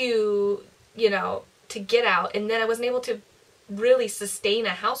to, you know, to get out. And then I wasn't able to really sustain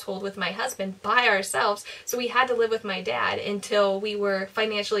a household with my husband by ourselves, so we had to live with my dad until we were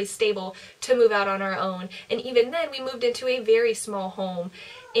financially stable to move out on our own. And even then, we moved into a very small home,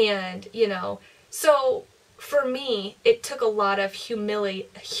 and, you know, so for me, it took a lot of humility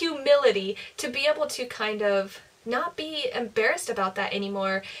to be able to kind of not be embarrassed about that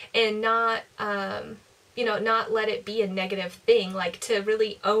anymore, and not, you know, not let it be a negative thing, like to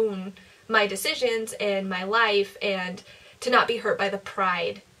really own my decisions and my life, and to not be hurt by the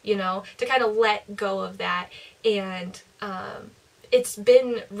pride, you know, to kind of let go of that. And it's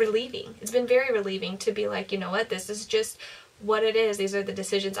been relieving. It's been very relieving to be like, you know what, this is just what it is. These are the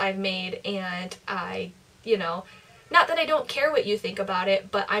decisions I've made, and I, you know, not that I don't care what you think about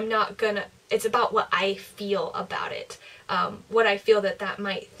it, but I'm not gonna, it's about what I feel about it. What I feel that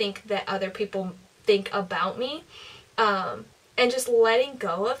might think that other people think about me. And just letting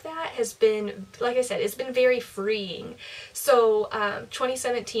go of that has been, like I said, it's been very freeing. So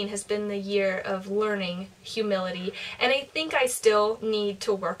 2017 has been the year of learning humility, and I think I still need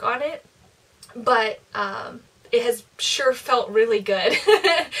to work on it, but it has sure felt really good.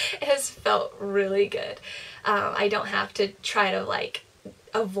 It has felt really good. I don't have to try to like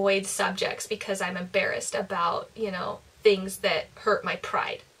avoid subjects because I'm embarrassed about, you know, things that hurt my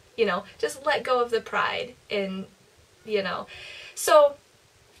pride. You know, just let go of the pride, and you know. So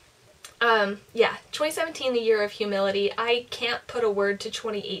yeah, 2017, the year of humility. I can't put a word to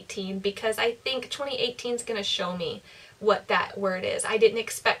 2018 because I think 2018 is going to show me what that word is. I didn't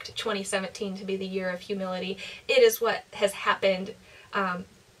expect 2017 to be the year of humility. It is what has happened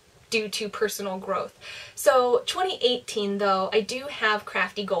due to personal growth. So 2018 though, I do have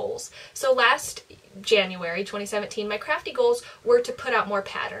crafty goals. So last January 2017, my crafty goals were to put out more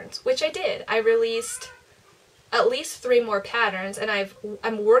patterns, which I did. I released at least 3 more patterns, and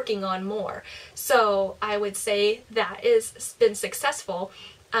I'm working on more. So I would say that is been successful.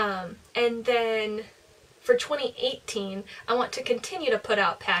 And then for 2018, I want to continue to put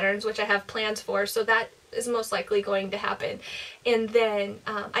out patterns, which I have plans for, so that is most likely going to happen. And then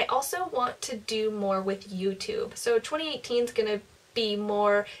I also want to do more with YouTube. So 2018 is going to be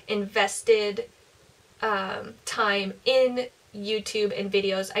more invested time in YouTube and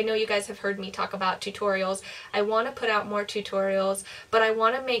videos. I know you guys have heard me talk about tutorials. I want to put out more tutorials, but I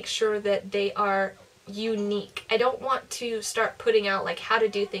want to make sure that they are unique. I don't want to start putting out like how to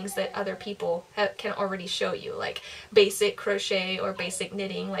do things that other people can already show you, like basic crochet or basic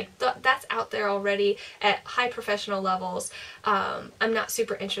knitting. Like that's out there already at high professional levels. I'm not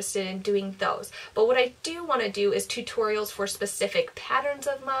super interested in doing those. But what I do want to do is tutorials for specific patterns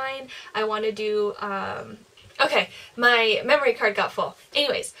of mine. I want to do okay, my memory card got full.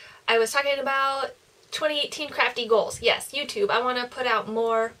 Anyways, I was talking about 2018 crafty goals. Yes, YouTube. I want to put out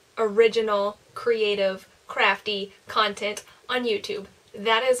more original, creative, crafty content on YouTube.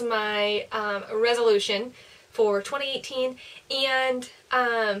 That is my resolution for 2018. And,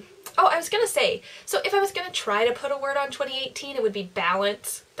 oh, I was going to say, so if I was going to try to put a word on 2018, it would be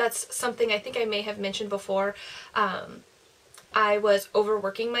balance. That's something I think I may have mentioned before. I was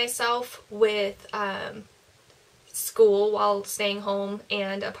overworking myself with school while staying home,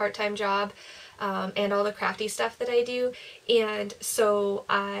 and a part-time job, and all the crafty stuff that I do. And so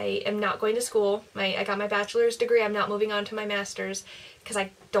I am not going to school. I got my bachelor's degree. I'm not moving on to my master's because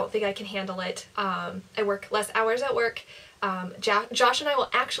I don't think I can handle it. I work less hours at work. Josh and I will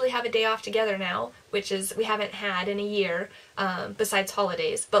actually have a day off together now, which is we haven't had in a year, besides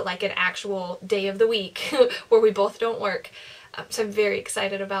holidays, but like an actual day of the week where we both don't work. So I'm very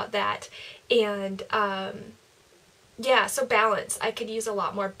excited about that. And yeah, so balance. I could use a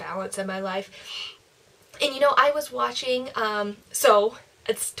lot more balance in my life. And you know, I was watching, so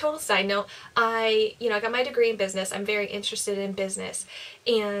it's a total side note, I got my degree in business. I'm very interested in business,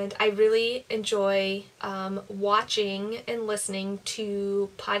 and I really enjoy watching and listening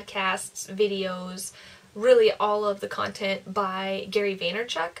to podcasts, videos, really all of the content by Gary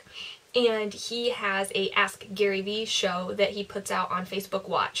Vaynerchuk. And he has a Ask Gary V show that he puts out on Facebook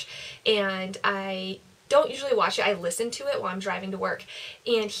Watch. And I don't usually watch it. I listen to it while I'm driving to work.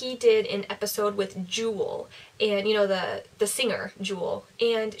 And he did an episode with Jewel, and you know, the singer Jewel,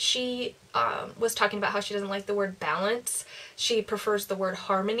 and she was talking about how she doesn't like the word balance. She prefers the word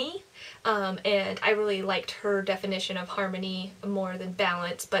harmony. And I really liked her definition of harmony more than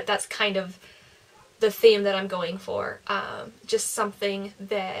balance, but that's kind of the theme that I'm going for. Just something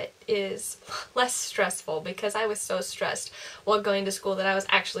that is less stressful, because I was so stressed while going to school that I was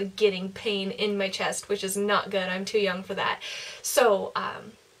actually getting pain in my chest, which is not good. I'm too young for that. So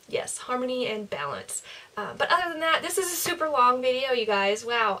yes, harmony and balance. But other than that, this is a super long video, you guys.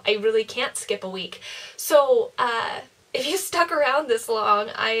 Wow, I really can't skip a week. So if you stuck around this long,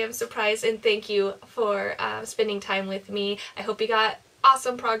 I am surprised, and thank you for spending time with me. I hope you got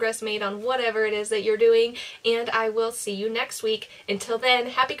awesome progress made on whatever it is that you're doing, and I will see you next week. Until then,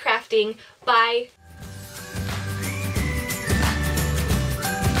 happy crafting. Bye!